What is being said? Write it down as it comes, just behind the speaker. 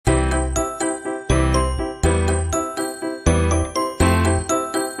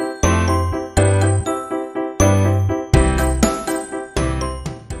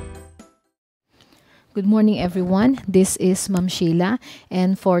Good morning everyone, this is Ma'am Sheila,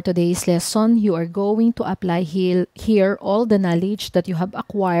 and for today's lesson, you are going to apply here all the knowledge that you have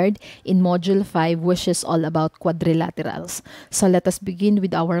acquired in Module 5, which is all about quadrilaterals. So let us begin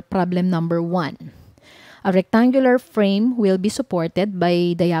with our problem number 1. A rectangular frame will be supported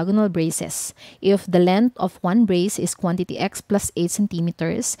by diagonal braces. If the length of one brace is quantity x plus 8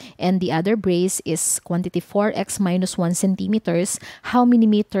 centimeters and the other brace is quantity 4x minus 1 centimeters, how many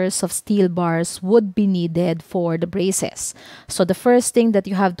meters of steel bars would be needed for the braces? So the first thing that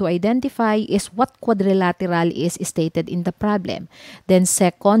you have to identify is what quadrilateral is stated in the problem. Then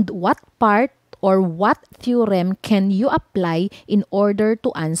second, what part or what theorem can you apply in order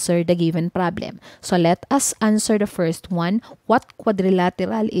to answer the given problem? So let us answer the first one. What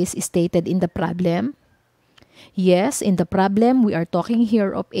quadrilateral is stated in the problem? Yes, in the problem, we are talking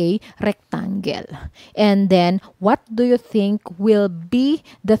here of a rectangle. And then, what do you think will be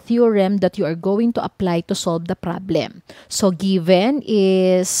the theorem that you are going to apply to solve the problem? So, given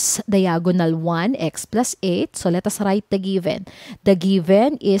is diagonal 1, x plus 8. So, let us write the given. The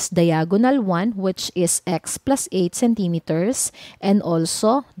given is diagonal 1, which is x plus 8 centimeters. And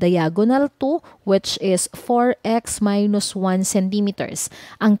also, diagonal 2, which is 4x minus 1 centimeters.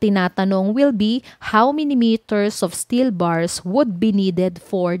 Ang tinatanong will be, how many meters of steel bars would be needed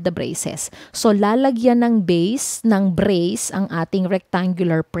for the braces? So, lalagyan ng base, ng brace, ang ating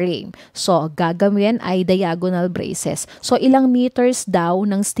rectangular frame. So, gagawin ay diagonal braces. So, ilang meters daw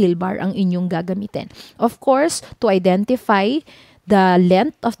ng steel bar ang inyong gagamitin? Of course, to identify the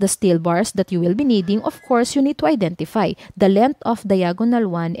length of the steel bars that you will be needing, of course, you need to identify the length of diagonal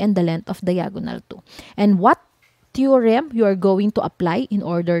 1 and the length of diagonal 2. And what theorem you are going to apply in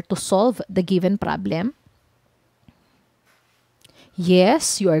order to solve the given problem?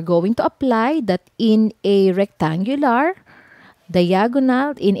 Yes, you are going to apply that in a rectangle,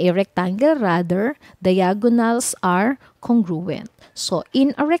 diagonals are congruent. So,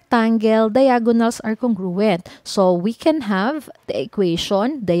 in a rectangle, diagonals are congruent. So, we can have the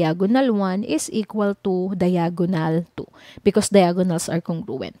equation diagonal 1 is equal to diagonal 2 because diagonals are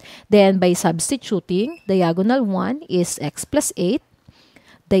congruent. Then, by substituting, diagonal 1 is x plus 8.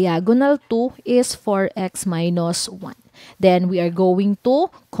 Diagonal 2 is 4x minus 1. Then we are going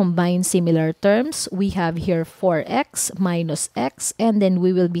to combine similar terms. We have here 4x minus x, and then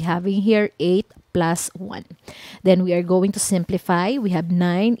we will be having here 8 plus 1. Then we are going to simplify. We have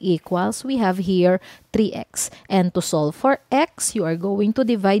 9 equals, we have here 3x. And to solve for x, you are going to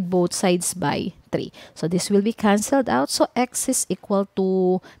divide both sides by 3. So this will be cancelled out. So x is equal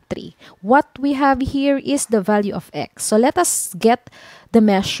to 3. What we have here is the value of x. So let us get the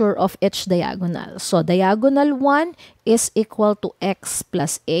measure of each diagonal. So diagonal 1 is equal to x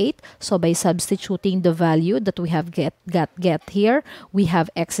plus 8. So by substituting the value that we have get here, we have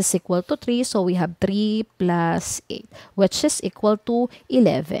x is equal to 3. So we have 3 plus 8, which is equal to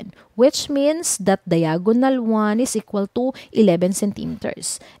 11. Which means that diagonal 1 is equal to 11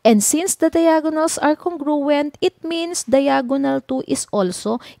 centimeters. And since the diagonals are congruent, it means diagonal 2 is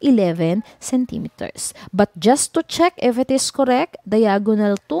also 11 centimeters. But just to check if it is correct,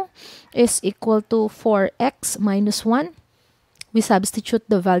 diagonal 2 is equal to 4x minus 1. We substitute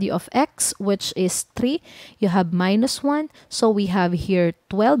the value of x, which is 3. You have minus 1. So we have here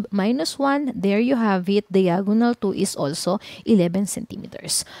 12 minus 1. There you have it. Diagonal 2 is also 11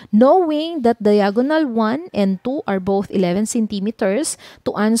 centimeters. Knowing that diagonal 1 and 2 are both 11 centimeters,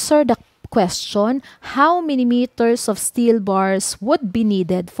 to answer the question, how many meters of steel bars would be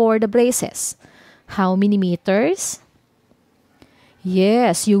needed for the braces? How many meters?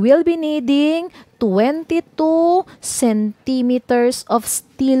 Yes, you will be needing 22 centimeters of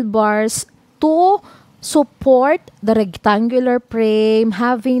steel bars to support the rectangular frame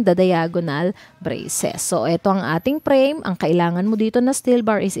having the diagonal braces. So, ito ang ating frame. Ang kailangan mo dito na steel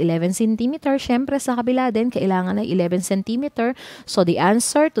bar is 11 centimeter. Siyempre, sa kabila din, kailangan ng 11 centimeter. So, the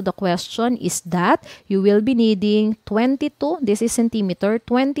answer to the question is that you will be needing 22, this is centimeter,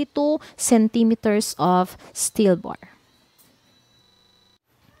 22 centimeters of steel bar.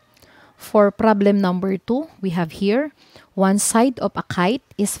 For problem number 2, we have here, one side of a kite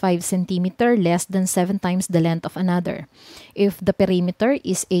is 5 centimeter less than 7 times the length of another. If the perimeter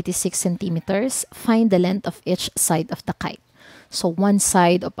is 86 centimeters, find the length of each side of the kite. So, one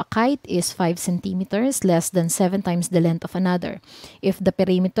side of a kite is 5 centimeters less than 7 times the length of another. If the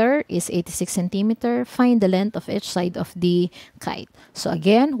perimeter is 86 centimeter, find the length of each side of the kite. So,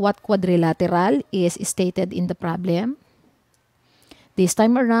 again, what quadrilateral is stated in the problem? This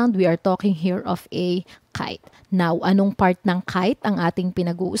time around, we are talking here of a kite. Now, anong part ng kite ang ating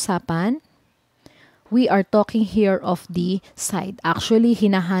pinag-uusapan? we are talking here of the side. Actually,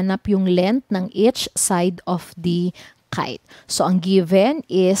 hinahanap yung length ng each side of the kite. So, ang given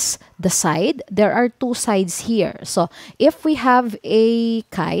is the side. There are two sides here. So, if we have a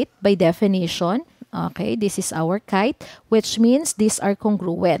kite, by definition, okay, this is our kite, which means these are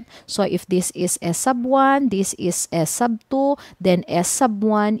congruent. So, if this is S sub 1, this is S sub 2, then S sub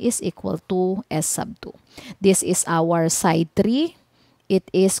 1 is equal to S sub 2. This is our side 3. It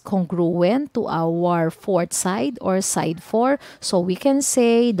is congruent to our fourth side or side 4. So, we can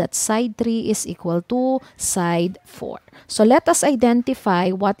say that side 3 is equal to side 4. So, let us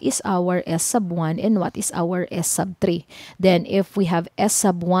identify what is our S sub 1 and what is our S sub 3. Then, if we have S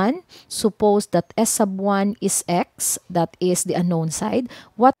sub 1, suppose that S sub 1 is X, that is the unknown side.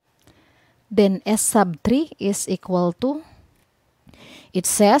 Then S sub 3 is equal to, it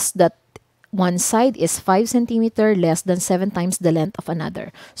says that one side is 5 centimeter less than 7 times the length of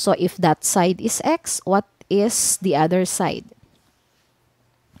another. So, if that side is X, what is the other side?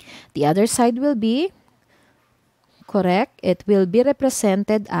 The other side will be, correct, it will be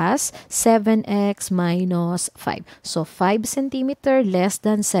represented as 7x minus 5. So, 5 centimeter less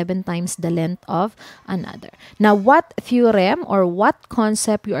than 7 times the length of another. Now, what theorem or what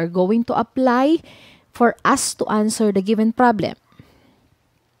concept you are going to apply for us to answer the given problem?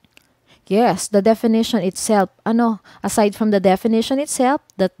 Yes, the definition itself. Aside from the definition itself,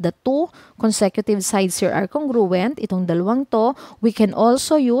 that the two consecutive sides here are congruent, itong dalawang to, we can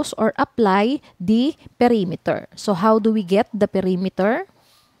also use or apply the perimeter. So, how do we get the perimeter?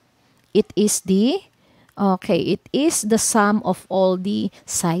 It is the sum of all the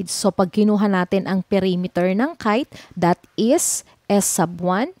sides. So, pag kinuha natin ang perimeter ng kite, that is S sub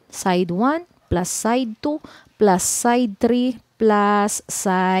 1, side 1, plus side 2, plus side 3, plus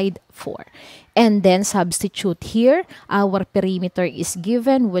side 4. And then substitute here, our perimeter is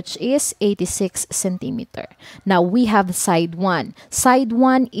given, which is 86 centimeter. Now, we have side 1. Side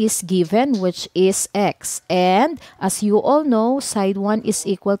 1 is given, which is X. And as you all know, side 1 is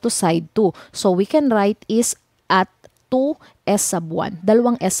equal to side 2. So, we can write is at 2 S sub 1.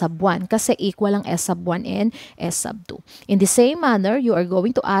 Dalawang S sub 1 kasi equal ang S sub 1 and S sub 2. In the same manner, you are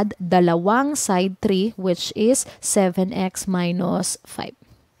going to add dalawang side 3, which is 7x minus 5.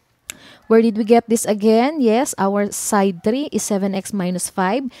 Where did we get this again? Yes, our side 3 is 7x minus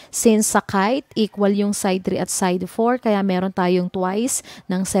 5. Since sa kite, equal yung side 3 at side 4, kaya meron tayong twice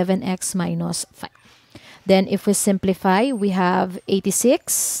ng 7x minus 5. Then, if we simplify, we have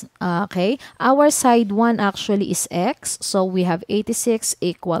 86. Okay. Our side 1 actually is x. So, we have 86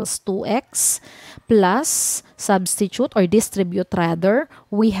 equals 2x plus, substitute or distribute rather,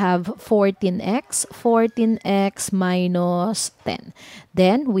 we have 14x. 14x minus 10.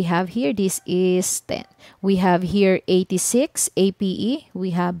 Then, we have here, this is 10. We have here 86, APE. We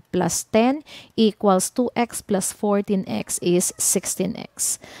have plus 10 equals 2x plus 14x is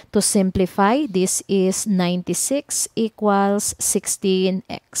 16x. To simplify, this is 96 equals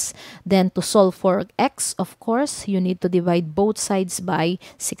 16x. Then, to solve for x, of course, you need to divide both sides by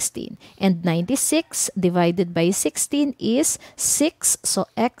 16. And 96 divided by 16 is 6. So,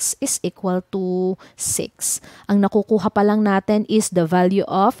 x is equal to 6. Ang nakukuha pa lang natin is the value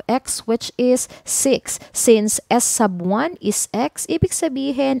of x, which is 6. Since S sub 1 is x, ibig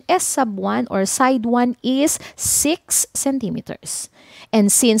sabihin S sub 1 or side 1 is 6 centimeters.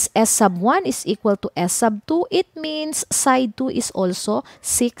 And since S sub 1 is equal to S sub 2, it means side 2 is also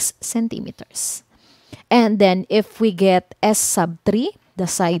 6 centimeters. And then if we get S sub 3, the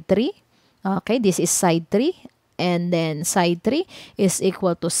side 3, okay, this is side 3. And then side 3 is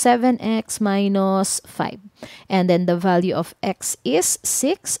equal to 7x minus 5. And then the value of x is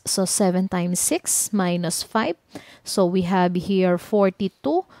 6. So 7 times 6 minus 5. So we have here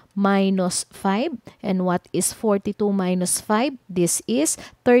 42 minus 5. And what is 42 minus 5? This is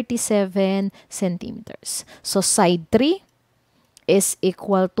 37 centimeters. So side 3 is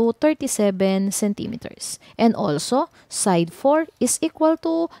equal to 37 centimeters. And also, side 4 is equal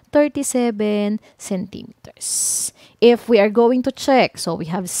to 37 centimeters. If we are going to check, so we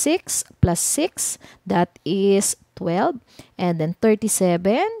have 6 plus 6, that is 12. And then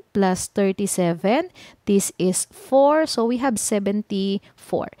 37 plus 37, this is 4. So we have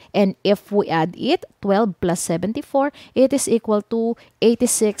 74. And if we add it, 12 plus 74, it is equal to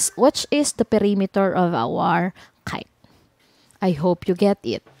 86, which is the perimeter of our kite. I hope you get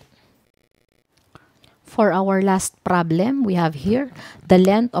it. For our last problem, we have here the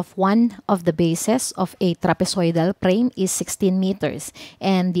length of one of the bases of a trapezoidal frame is 16 meters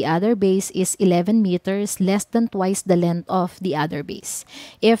and the other base is 11 meters, less than twice the length of the other base.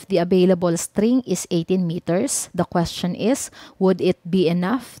 If the available string is 18 meters, the question is, would it be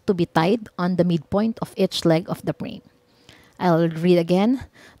enough to be tied on the midpoint of each leg of the frame? I'll read again.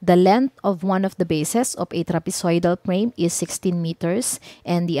 The length of one of the bases of a trapezoidal frame is 16 meters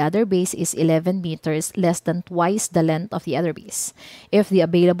and the other base is 11 meters, less than twice the length of the other base. If the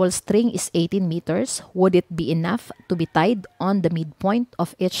available string is 18 meters, would it be enough to be tied on the midpoint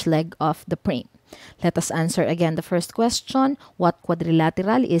of each leg of the frame? Let us answer again the first question. What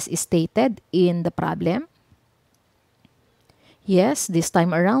quadrilateral is stated in the problem? Yes, this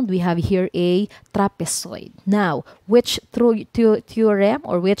time around, we have here a trapezoid. Now, which theorem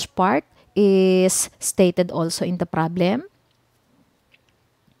or which part is stated also in the problem?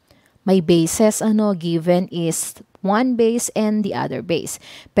 May bases given is one base and the other base.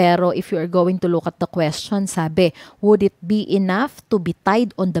 Pero if you are going to look at the question, sabi, would it be enough to be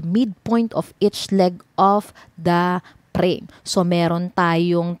tied on the midpoint of each leg of the frame? So, meron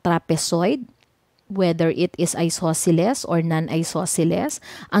tayong trapezoid, whether it is isosceles or non-isosceles.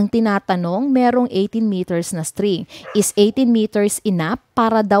 Ang tinatanong, merong 18 meters na string. Is 18 meters enough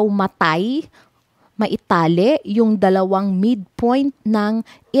para daw maitali yung dalawang midpoint ng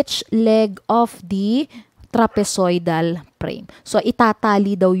each leg of the trapezoidal frame? So,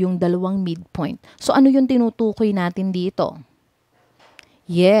 itatali daw yung dalawang midpoint. So, ano yung tinutukoy natin dito?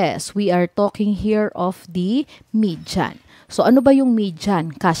 Yes, we are talking here of the median. So, ano ba yung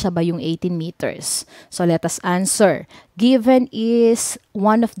median? Kasya ba yung 18 meters? So, let us answer. Given is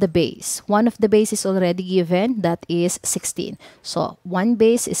one of the base. One of the base is already given. That is 16. So, one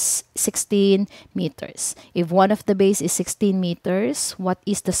base is 16 meters. If one of the base is 16 meters, what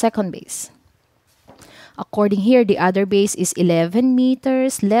is the second base? According here, the other base is 11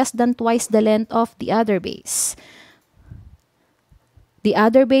 meters, less than twice the length of the other base. The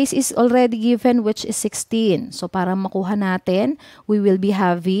other base is already given, which is 16. So, para makuha natin, we will be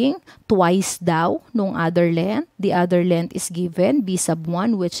having twice daw nung other length. The other length is given, b sub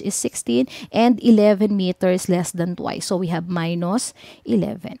 1, which is 16, and 11 meters less than twice. So, we have minus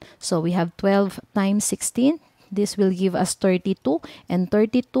 11. So, we have 12 times 16. This will give us 32, and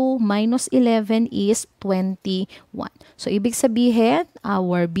 32 minus 11 is 21. So, ibig sabihin,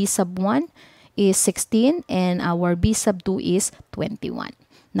 our b sub 1 is 16 and our b sub 2 is 21.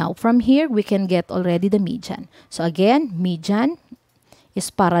 Now, from here, we can get already the median. So, again, median is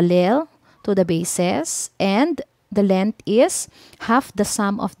parallel to the bases and the length is half the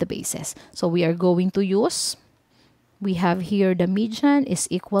sum of the bases. So, we are going to use, we have here the median is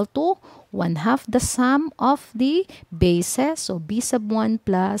equal to 1/2 the sum of the bases. So, b sub 1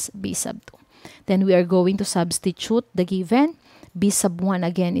 plus b sub 2. Then, we are going to substitute the given. B sub 1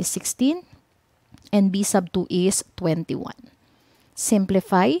 again is 16. And b sub 2 is 21.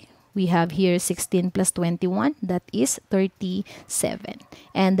 Simplify, we have here 16 plus 21, that is 37.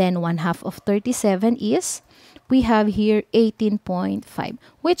 And then 1/2 of 37 is, we have here 18.5,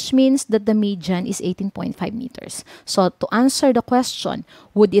 which means that the median is 18.5 meters. So, to answer the question,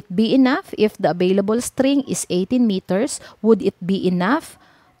 would it be enough if the available string is 18 meters? Would it be enough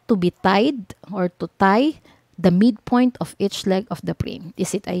to be tied or to tie the midpoint of each leg of the frame?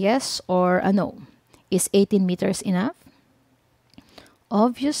 Is it a yes or a no? Is 18 meters enough?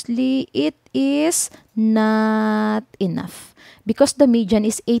 Obviously, it is not enough because the median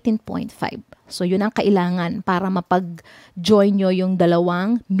is 18.5. So, yun ang kailangan para mapag-join nyo yung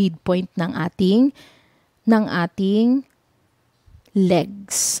dalawang midpoint ng ating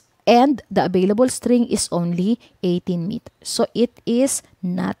legs. And the available string is only 18 meters. So, it is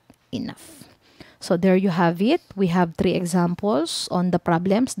not enough. So, there you have it. We have 3 examples on the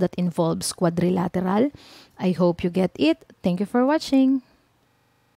problems that involves quadrilateral. I hope you get it. Thank you for watching.